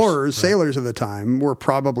explorers, sailors of the time, were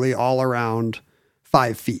probably all around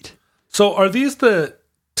 5 feet. So are these the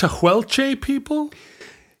Tehuelche people?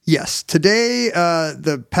 Yes. Today,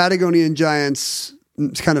 the Patagonian giants,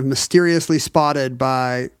 kind of mysteriously spotted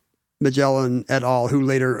by Magellan et al., who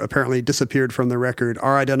later apparently disappeared from the record,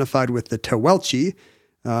 are identified with the Tehuelche,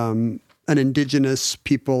 an indigenous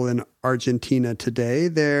people in Argentina today.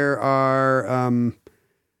 There are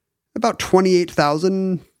about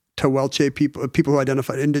 28,000 Tehuelche people who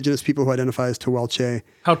identify, indigenous people who identify as Tehuelche.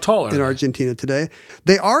 How tall are in they? Argentina today?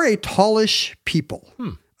 They are a tallish people.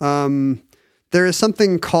 There is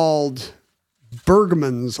something called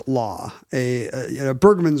Bergman's law, a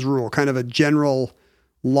Bergman's rule, kind of a general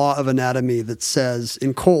law of anatomy that says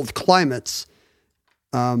in cold climates,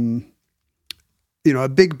 a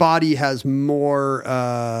big body has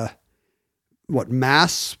more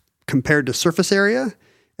mass compared to surface area,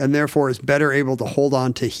 and therefore is better able to hold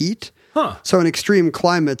on to heat. So in extreme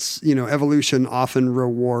climates, evolution often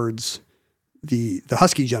rewards the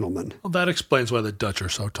husky gentleman. Well, that explains why the Dutch are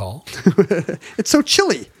so tall. It's so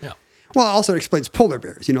chilly. Yeah. Well, it also explains polar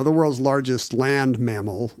bears. The world's largest land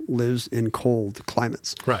mammal lives in cold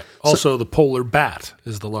climates. Right. Also, the polar bat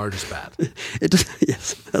is the largest bat. It does,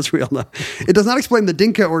 yes, as we all know. It does not explain the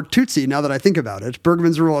Dinka or Tutsi, now that I think about it.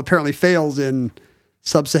 Bergman's rule apparently fails in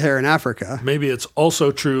sub-Saharan Africa. Maybe it's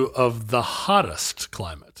also true of the hottest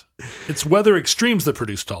climate. It's weather extremes that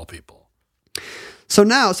produce tall people. So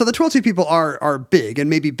the Tehuelche people are big, and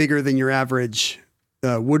maybe bigger than your average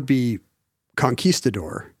would-be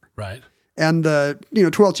conquistador. Right. And the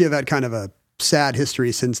Tehuelche have had kind of a sad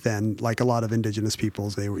history since then, like a lot of indigenous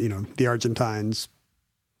peoples. They were, the Argentines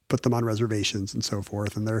put them on reservations and so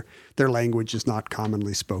forth, and their language is not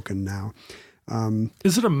commonly spoken now.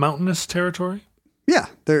 Is it a mountainous territory? Yeah,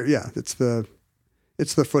 it's the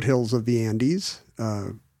It's the foothills of the Andes.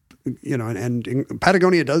 And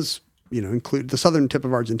Patagonia does, include the southern tip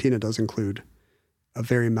of Argentina does include a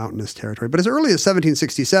very mountainous territory. But as early as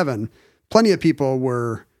 1767, plenty of people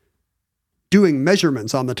were doing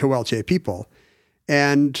measurements on the Tehuelche people.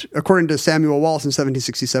 And according to Samuel Wallis in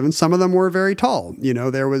 1767, some of them were very tall.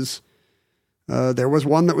 There was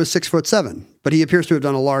one that was 6'7", but he appears to have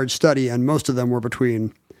done a large study, and most of them were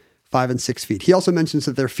between 5 and 6 feet. He also mentions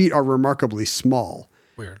that their feet are remarkably small.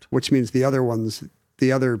 Weird. Which means the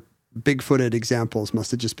other big-footed examples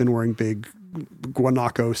must have just been wearing big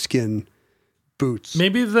guanaco skin boots.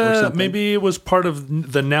 Maybe it was part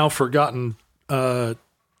of the now forgotten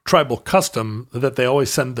tribal custom that they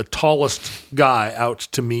always send the tallest guy out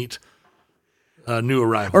to meet new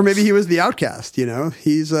arrivals. Or maybe he was the outcast, He was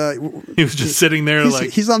just sitting there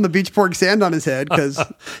he's on the beach pouring sand on his head because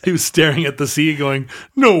he was staring at the sea going,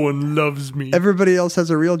 no one loves me. Everybody else has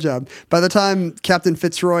a real job. By the time Captain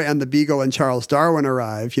Fitzroy and the Beagle and Charles Darwin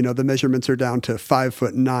arrive, the measurements are down to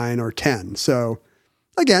 5'9" or 10. So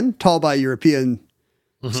again, tall by European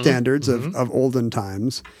standards of olden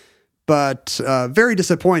times, but very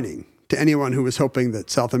disappointing to anyone who was hoping that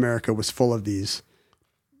South America was full of these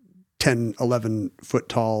 10, 11 foot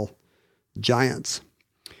tall giants.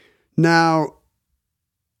 Now,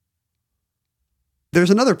 there's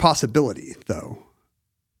another possibility, though.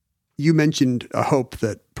 You mentioned a hope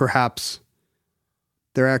that perhaps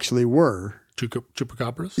there actually were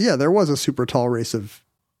chupacabras. Yeah, there was a super tall race of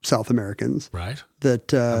South Americans. Right.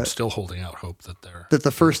 That I'm still holding out hope that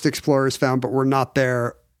the first explorers found, but were not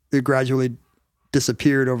there. It gradually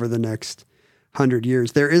disappeared over the next 100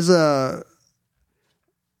 years. There is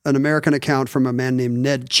an American account from a man named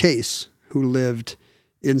Ned Chase, who lived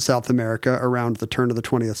in South America around the turn of the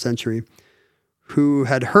 20th century, who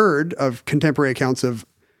had heard of contemporary accounts of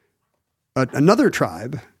another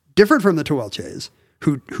tribe, different from the Tehuelches,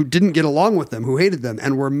 who didn't get along with them, who hated them,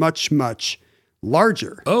 and were much, much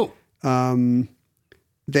larger. Oh.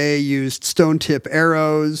 They used stone-tip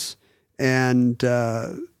arrows, and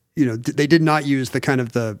they did not use the kind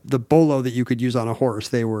of the bolo that you could use on a horse.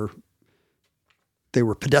 They were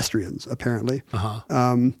pedestrians, apparently.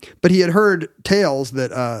 But he had heard tales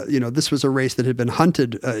that, this was a race that had been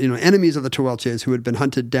hunted, enemies of the Tehuelches who had been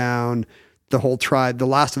hunted down. The whole tribe, the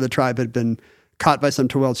last of the tribe, had been caught by some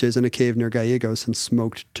Tehuelches in a cave near Gallegos and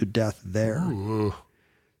smoked to death there. Ooh.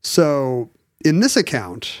 So in this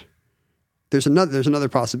account, there's another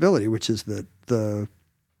possibility, which is that the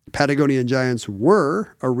Patagonian giants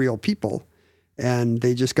were a real people, and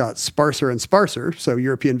they just got sparser and sparser. So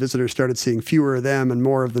European visitors started seeing fewer of them and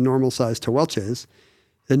more of the normal-sized Tehuelches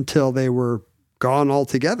until they were gone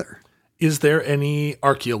altogether. Is there any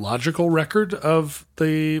archaeological record of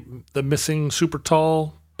the missing super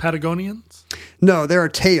tall Patagonians? No, there are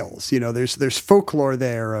tales. There's folklore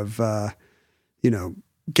there of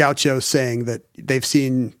gauchos saying that they've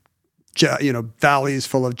seen valleys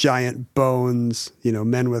full of giant bones.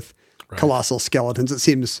 Men with colossal skeletons. It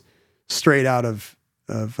seems straight out of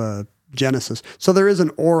Genesis. So there is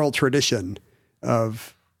an oral tradition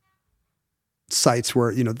of sites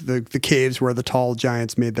where, the caves where the tall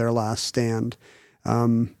giants made their last stand.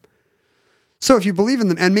 So if you believe in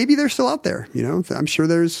them, and maybe they're still out there, I'm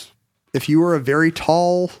sure if you were a very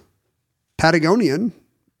tall Patagonian,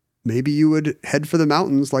 maybe you would head for the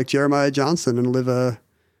mountains like Jeremiah Johnson and live a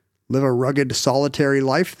rugged, solitary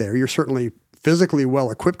life there. You're certainly physically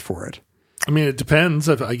well equipped for it. I mean, it depends.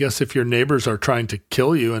 I guess if your neighbors are trying to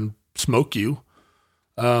kill you and smoke you,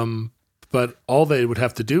 but all they would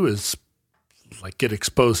have to do is get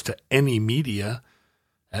exposed to any media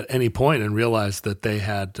at any point and realize that they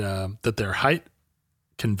had that their height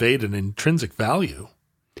conveyed an intrinsic value,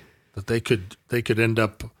 that they could end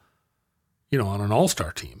up, on an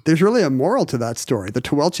all-star team. There's really a moral to that story. The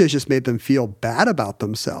Tehuelches just made them feel bad about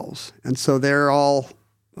themselves, and so they're all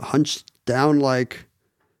hunched down like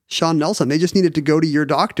Sean Nelson. They just needed to go to your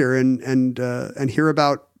doctor and hear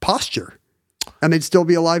about posture, and they'd still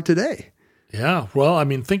be alive today. Yeah. Well, I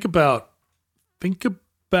mean, think about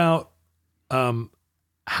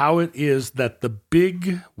how it is that the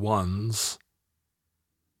big ones,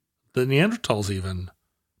 the Neanderthals even,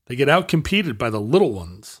 they get outcompeted by the little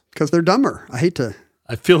ones. Because they're dumber. I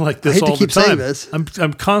feel like this all the time. Saying this.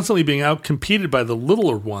 I'm constantly being outcompeted by the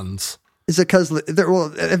littler ones. Is it because,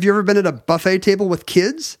 have you ever been at a buffet table with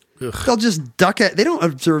kids? Ugh. They'll just they don't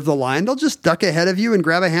observe the line. They'll just duck ahead of you and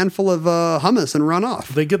grab a handful of hummus and run off.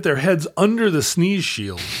 They get their heads under the sneeze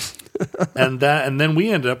shields. and then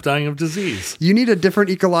we ended up dying of disease. You need a different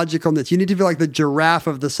ecological niche. You need to be like the giraffe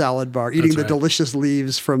of the salad bar, eating the delicious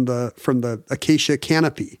leaves from the acacia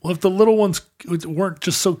canopy. Well, if the little ones weren't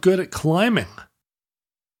just so good at climbing.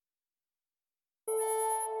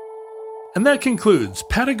 And that concludes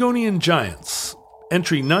Patagonian Giants,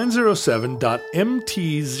 entry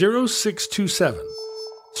 907.MT0627,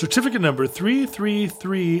 certificate number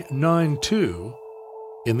 33392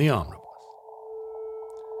 in the omnibus.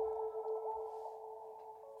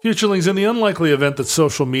 Futurelings, in the unlikely event that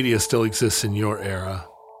social media still exists in your era,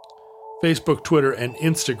 Facebook, Twitter, and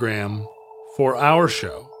Instagram for our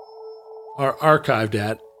show are archived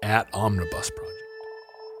at Omnibus Project.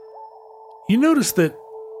 You notice that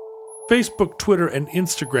Facebook, Twitter, and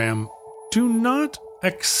Instagram do not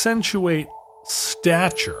accentuate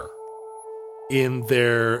stature in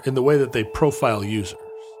the way that they profile users.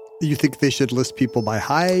 You think they should list people by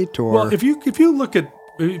height, or Well, if you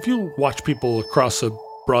watch people across a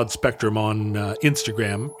broad spectrum on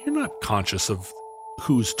Instagram, you're not conscious of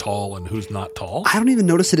who's tall and who's not tall. I don't even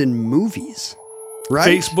notice it in movies.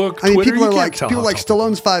 Right? Facebook, I mean, Twitter, people you are can't like tell people how like tall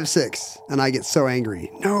Stallone's 5'6", and I get so angry.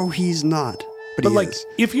 No, he's not, but he like, is.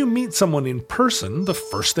 if you meet someone in person, the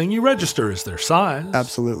first thing you register is their size.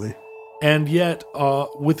 Absolutely. And yet,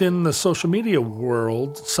 within the social media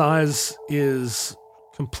world, size is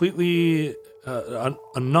completely a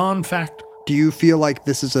non-factor. Do you feel like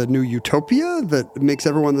this is a new utopia that makes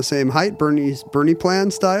everyone the same height, Bernie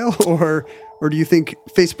plan style, or do you think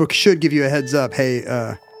Facebook should give you a heads up? Hey,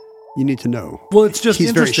 you need to know. Well, it's just he's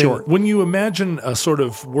interesting very short. when you imagine a sort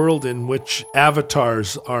of world in which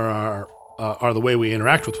avatars are the way we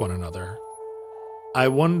interact with one another. I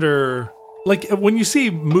wonder, like when you see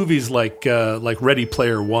movies like Ready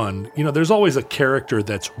Player One, there's always a character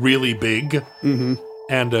that's really big,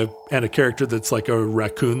 and a character that's like a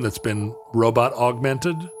raccoon that's been robot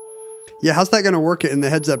augmented. Yeah, how's that going to work in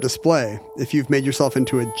the heads-up display if you've made yourself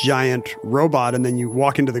into a giant robot and then you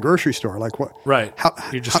walk into the grocery store? Like what? Right.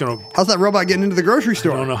 How's that robot getting into the grocery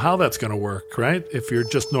store? I don't know how that's going to work, right? If you're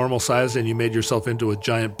just normal size and you made yourself into a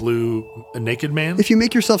giant blue naked man. If you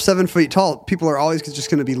make yourself 7 feet tall, people are always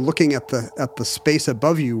just going to be looking at the space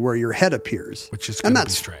above you where your head appears, which is going to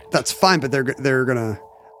be strange. That's fine, but they're going to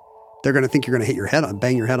think you're going to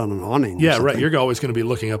bang your head on an awning. Yeah, right. You're always going to be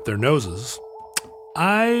looking up their noses.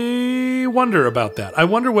 I wonder about that. I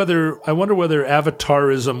wonder whether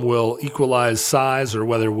avatarism will equalize size, or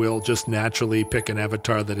whether we'll just naturally pick an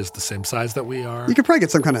avatar that is the same size that we are. You could probably get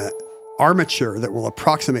some kind of armature that will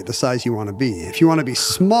approximate the size you want to be. If you want to be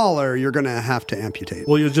smaller, you're going to have to amputate.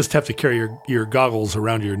 Well, you'll just have to carry your goggles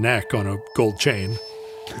around your neck on a gold chain,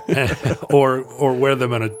 or wear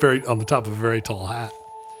them on the top of a very tall hat.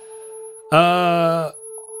 I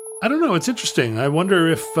don't know. It's interesting. I wonder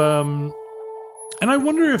if. And I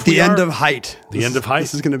wonder if the end of height. The end of height.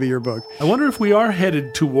 This is going to be your book. I wonder if we are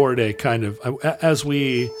headed toward a kind of as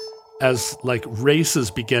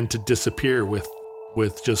races begin to disappear with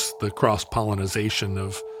just the cross pollination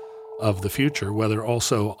of the future, whether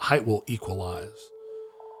also height will equalize.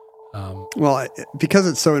 Well, because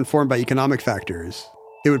it's so informed by economic factors,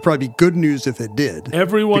 it would probably be good news if it did.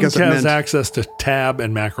 Everyone has access to Tab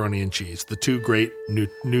and macaroni and cheese, the two great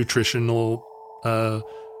nutritional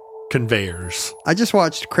conveyors. I just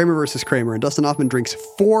watched Kramer versus Kramer, and Dustin Hoffman drinks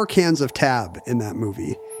 4 cans of Tab in that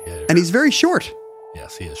movie. Yeah, and he's very short.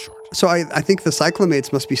 Yes, he is short. So I think the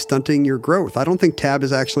cyclamates must be stunting your growth. I don't think Tab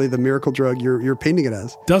is actually the miracle drug you're painting it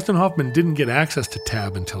as. Dustin Hoffman didn't get access to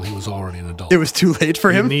Tab until he was already an adult. It was too late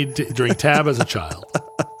for him? You need to drink Tab as a child.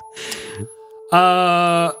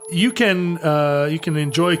 You can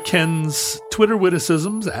enjoy Ken's Twitter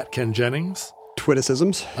witticisms at Ken Jennings.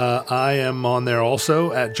 Twitticisms. I am on there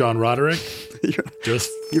also at John Roderick. Just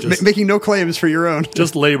making no claims for your own.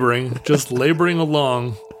 Just laboring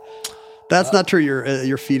along. That's not true.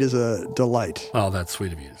 Your feed is a delight. Oh, that's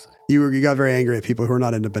sweet of you to say. You got very angry at people who are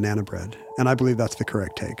not into banana bread, and I believe that's the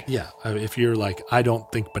correct take. Yeah, if you're like, I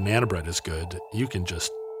don't think banana bread is good, you can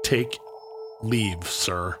just take leave,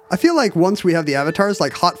 sir. I feel like once we have the avatars,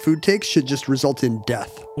 like hot food takes should just result in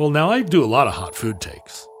death. Well, now I do a lot of hot food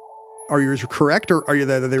takes. Are yours correct, or are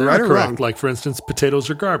they right or correct. wrong? Like, for instance, potatoes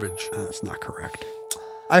are garbage. That's not correct.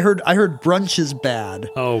 I heard brunch is bad.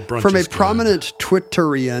 Oh, brunch from is a prominent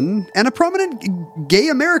Twitterian and a prominent gay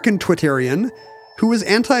American Twitterian who was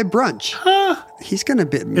anti-brunch. He's gonna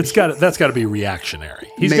be. That's got to be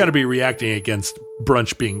reactionary. He's got to be reacting against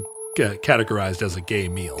brunch being categorized as a gay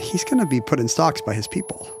meal. He's gonna be put in stocks by his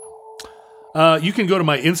people. You can go to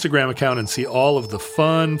my Instagram account and see all of the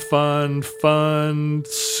fun,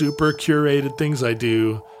 super curated things I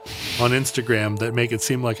do on Instagram that make it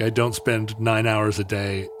seem like I don't spend 9 hours a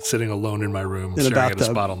day sitting alone in my room staring at a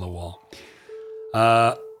spot on the wall.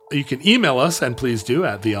 You can email us, and please do,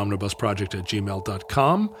 at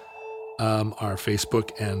theomnibusproject@gmail.com. Our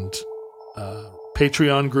Facebook and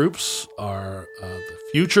Patreon groups are the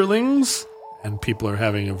Futurelings and people are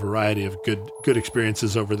having a variety of good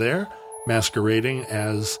experiences over there, masquerading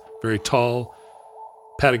as very tall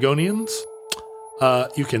Patagonians.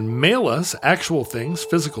 You can mail us actual things,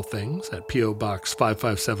 physical things, at P.O. Box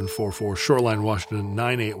 55744, Shoreline, Washington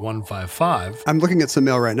 98155. I'm looking at some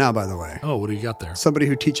mail right now, by the way. Oh, what do you got there? Somebody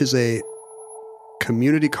who teaches a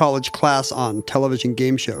community college class on television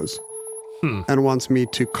game shows and wants me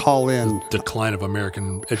to call in. Decline of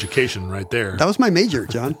American education right there. That was my major,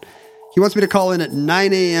 John. He wants me to call in at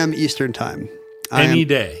 9 a.m. Eastern time. Any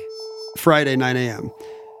day. Friday, 9 a.m.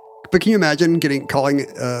 But can you imagine getting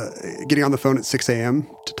on the phone at 6 a.m.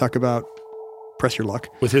 to talk about Press Your Luck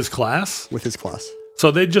With his class? with his class? So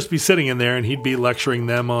they'd just be sitting in there and he'd be lecturing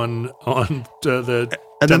them on the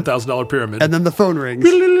 $10,000 pyramid. And then the phone rings.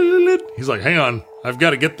 He's like, hang on, I've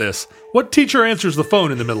got to get this. What teacher answers the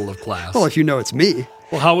phone in the middle of class? Well, if you know it's me.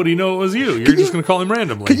 Well, how would he know it was you? You're just going to call him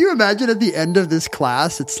randomly. Could you imagine at the end of this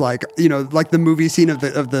class, it's like, like the movie scene of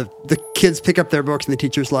the kids pick up their books and the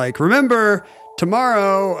teacher's like, remember,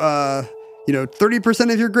 tomorrow,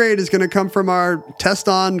 30% of your grade is going to come from our test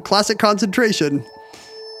on classic concentration.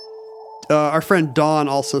 Our friend Dawn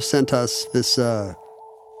also sent us this, the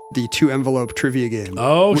 2-envelope trivia game.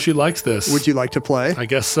 Oh, she likes this. Would you like to play? I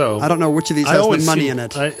guess so. I don't know which of these has the money in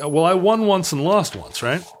it. I won once and lost once,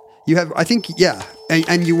 right? You have, I think, yeah.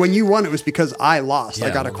 And when you won, it was because I lost.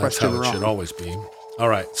 I got a question that's how wrong. It should always be. All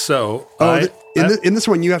right, so in this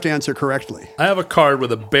one, you have to answer correctly. I have a card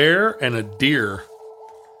with a bear and a deer.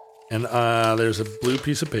 And there's a blue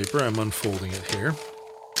piece of paper. I'm unfolding it here.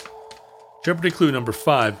 Jeopardy clue number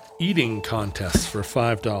 5, eating contests for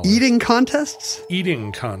 $5. Eating contests?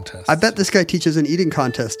 Eating contests. I bet this guy teaches an eating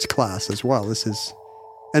contests class as well. This is,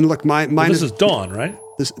 and look, mine this is Dawn, right?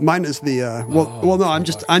 Mine is the no.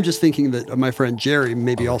 I'm just thinking that my friend Jerry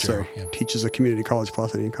maybe also teaches a community college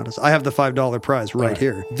class on eating contests. I have the $5 prize right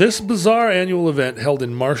here. This bizarre annual event held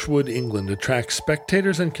in Marshwood, England, attracts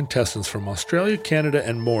spectators and contestants from Australia, Canada,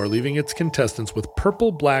 and more, leaving its contestants with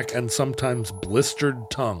purple, black, and sometimes blistered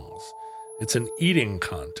tongues. It's an eating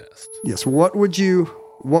contest. Yes. What would you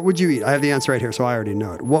eat? I have the answer right here, so I already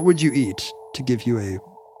know it. What would you eat to give you a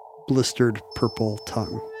blistered purple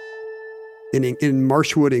tongue? In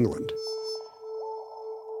Marshwood, England.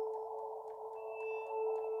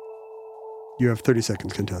 You have 30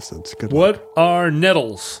 seconds, contestants. Good luck. What are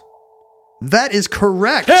nettles? That is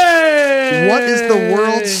correct. Hey! What is the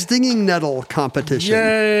World Stinging Nettle Competition?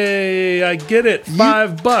 Yay! I get it.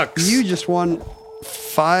 $5. You just won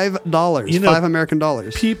 $5. 5 American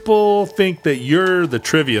dollars. People think that you're the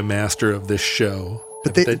trivia master of this show.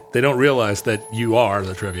 But they don't realize that you are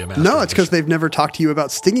the trivia master. No, it's because they've never talked to you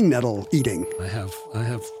about stinging nettle eating. I have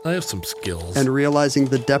some skills. And realizing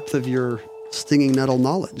the depth of your stinging nettle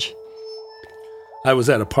knowledge. I was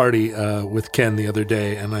at a party with Ken the other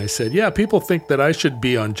day, and I said, yeah, people think that I should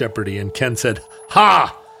be on Jeopardy. And Ken said,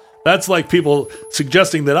 ha! That's like people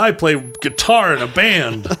suggesting that I play guitar in a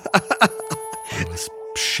band. I was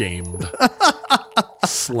shamed.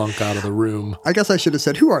 Slunk out of the room. I guess I should have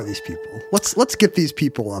said, who are these people? Let's get these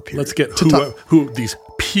people up here. Let's get who these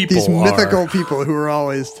people these mythical people who are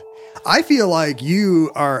always... I feel like you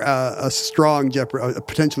are a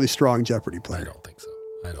potentially strong Jeopardy player. I don't think so.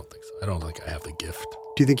 I don't think I have the gift.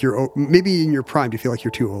 Do you think you're maybe in your prime? Do you feel like you're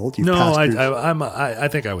too old? I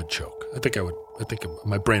think I would choke. I think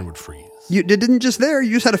my brain would freeze. You didn't just there.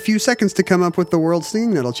 You just had a few seconds to come up with the World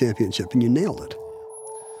Stinging Nettle Championship, and you nailed it.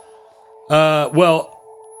 Well,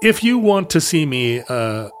 if you want to see me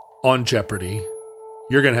on Jeopardy,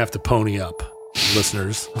 you're going to have to pony up,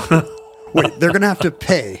 listeners. Wait, they're going to have to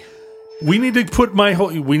pay. We need to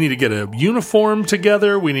we need to get a uniform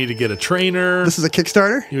together. We need to get a trainer. This is a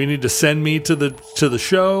Kickstarter? We need to send me to the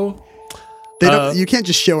show. You can't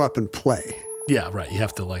just show up and play. Yeah, right. You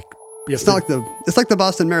have to it's like the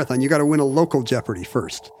Boston Marathon. You got to win a local Jeopardy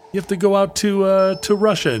first. You have to go out to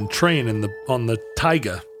Russia and train on the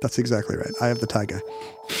taiga. That's exactly right. I have the taiga.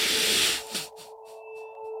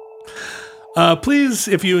 Please,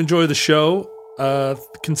 if you enjoy the show,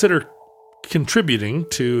 consider contributing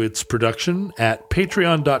to its production at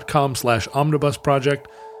patreon.com/omnibusproject.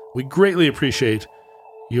 We greatly appreciate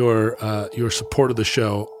your support of the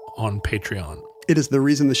show on Patreon. It is the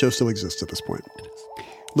reason the show still exists at this point. It is.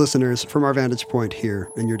 Listeners, from our vantage point here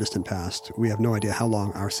in your distant past, we have no idea how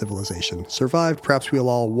long our civilization survived. Perhaps we'll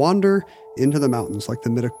all wander into the mountains like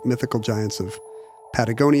the mythical giants of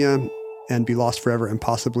Patagonia and be lost forever and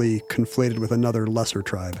possibly conflated with another lesser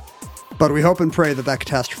tribe. But we hope and pray that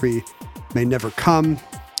catastrophe may never come.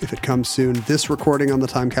 If it comes soon, this recording on the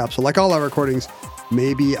time capsule, like all our recordings,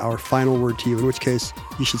 may be our final word to you, in which case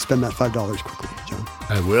you should spend that $5 quickly, John.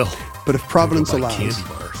 I will. But if Providence allows, candy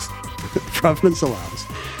bars. Providence allows.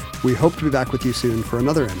 We hope to be back with you soon for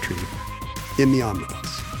another entry in the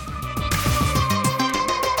Omnibus.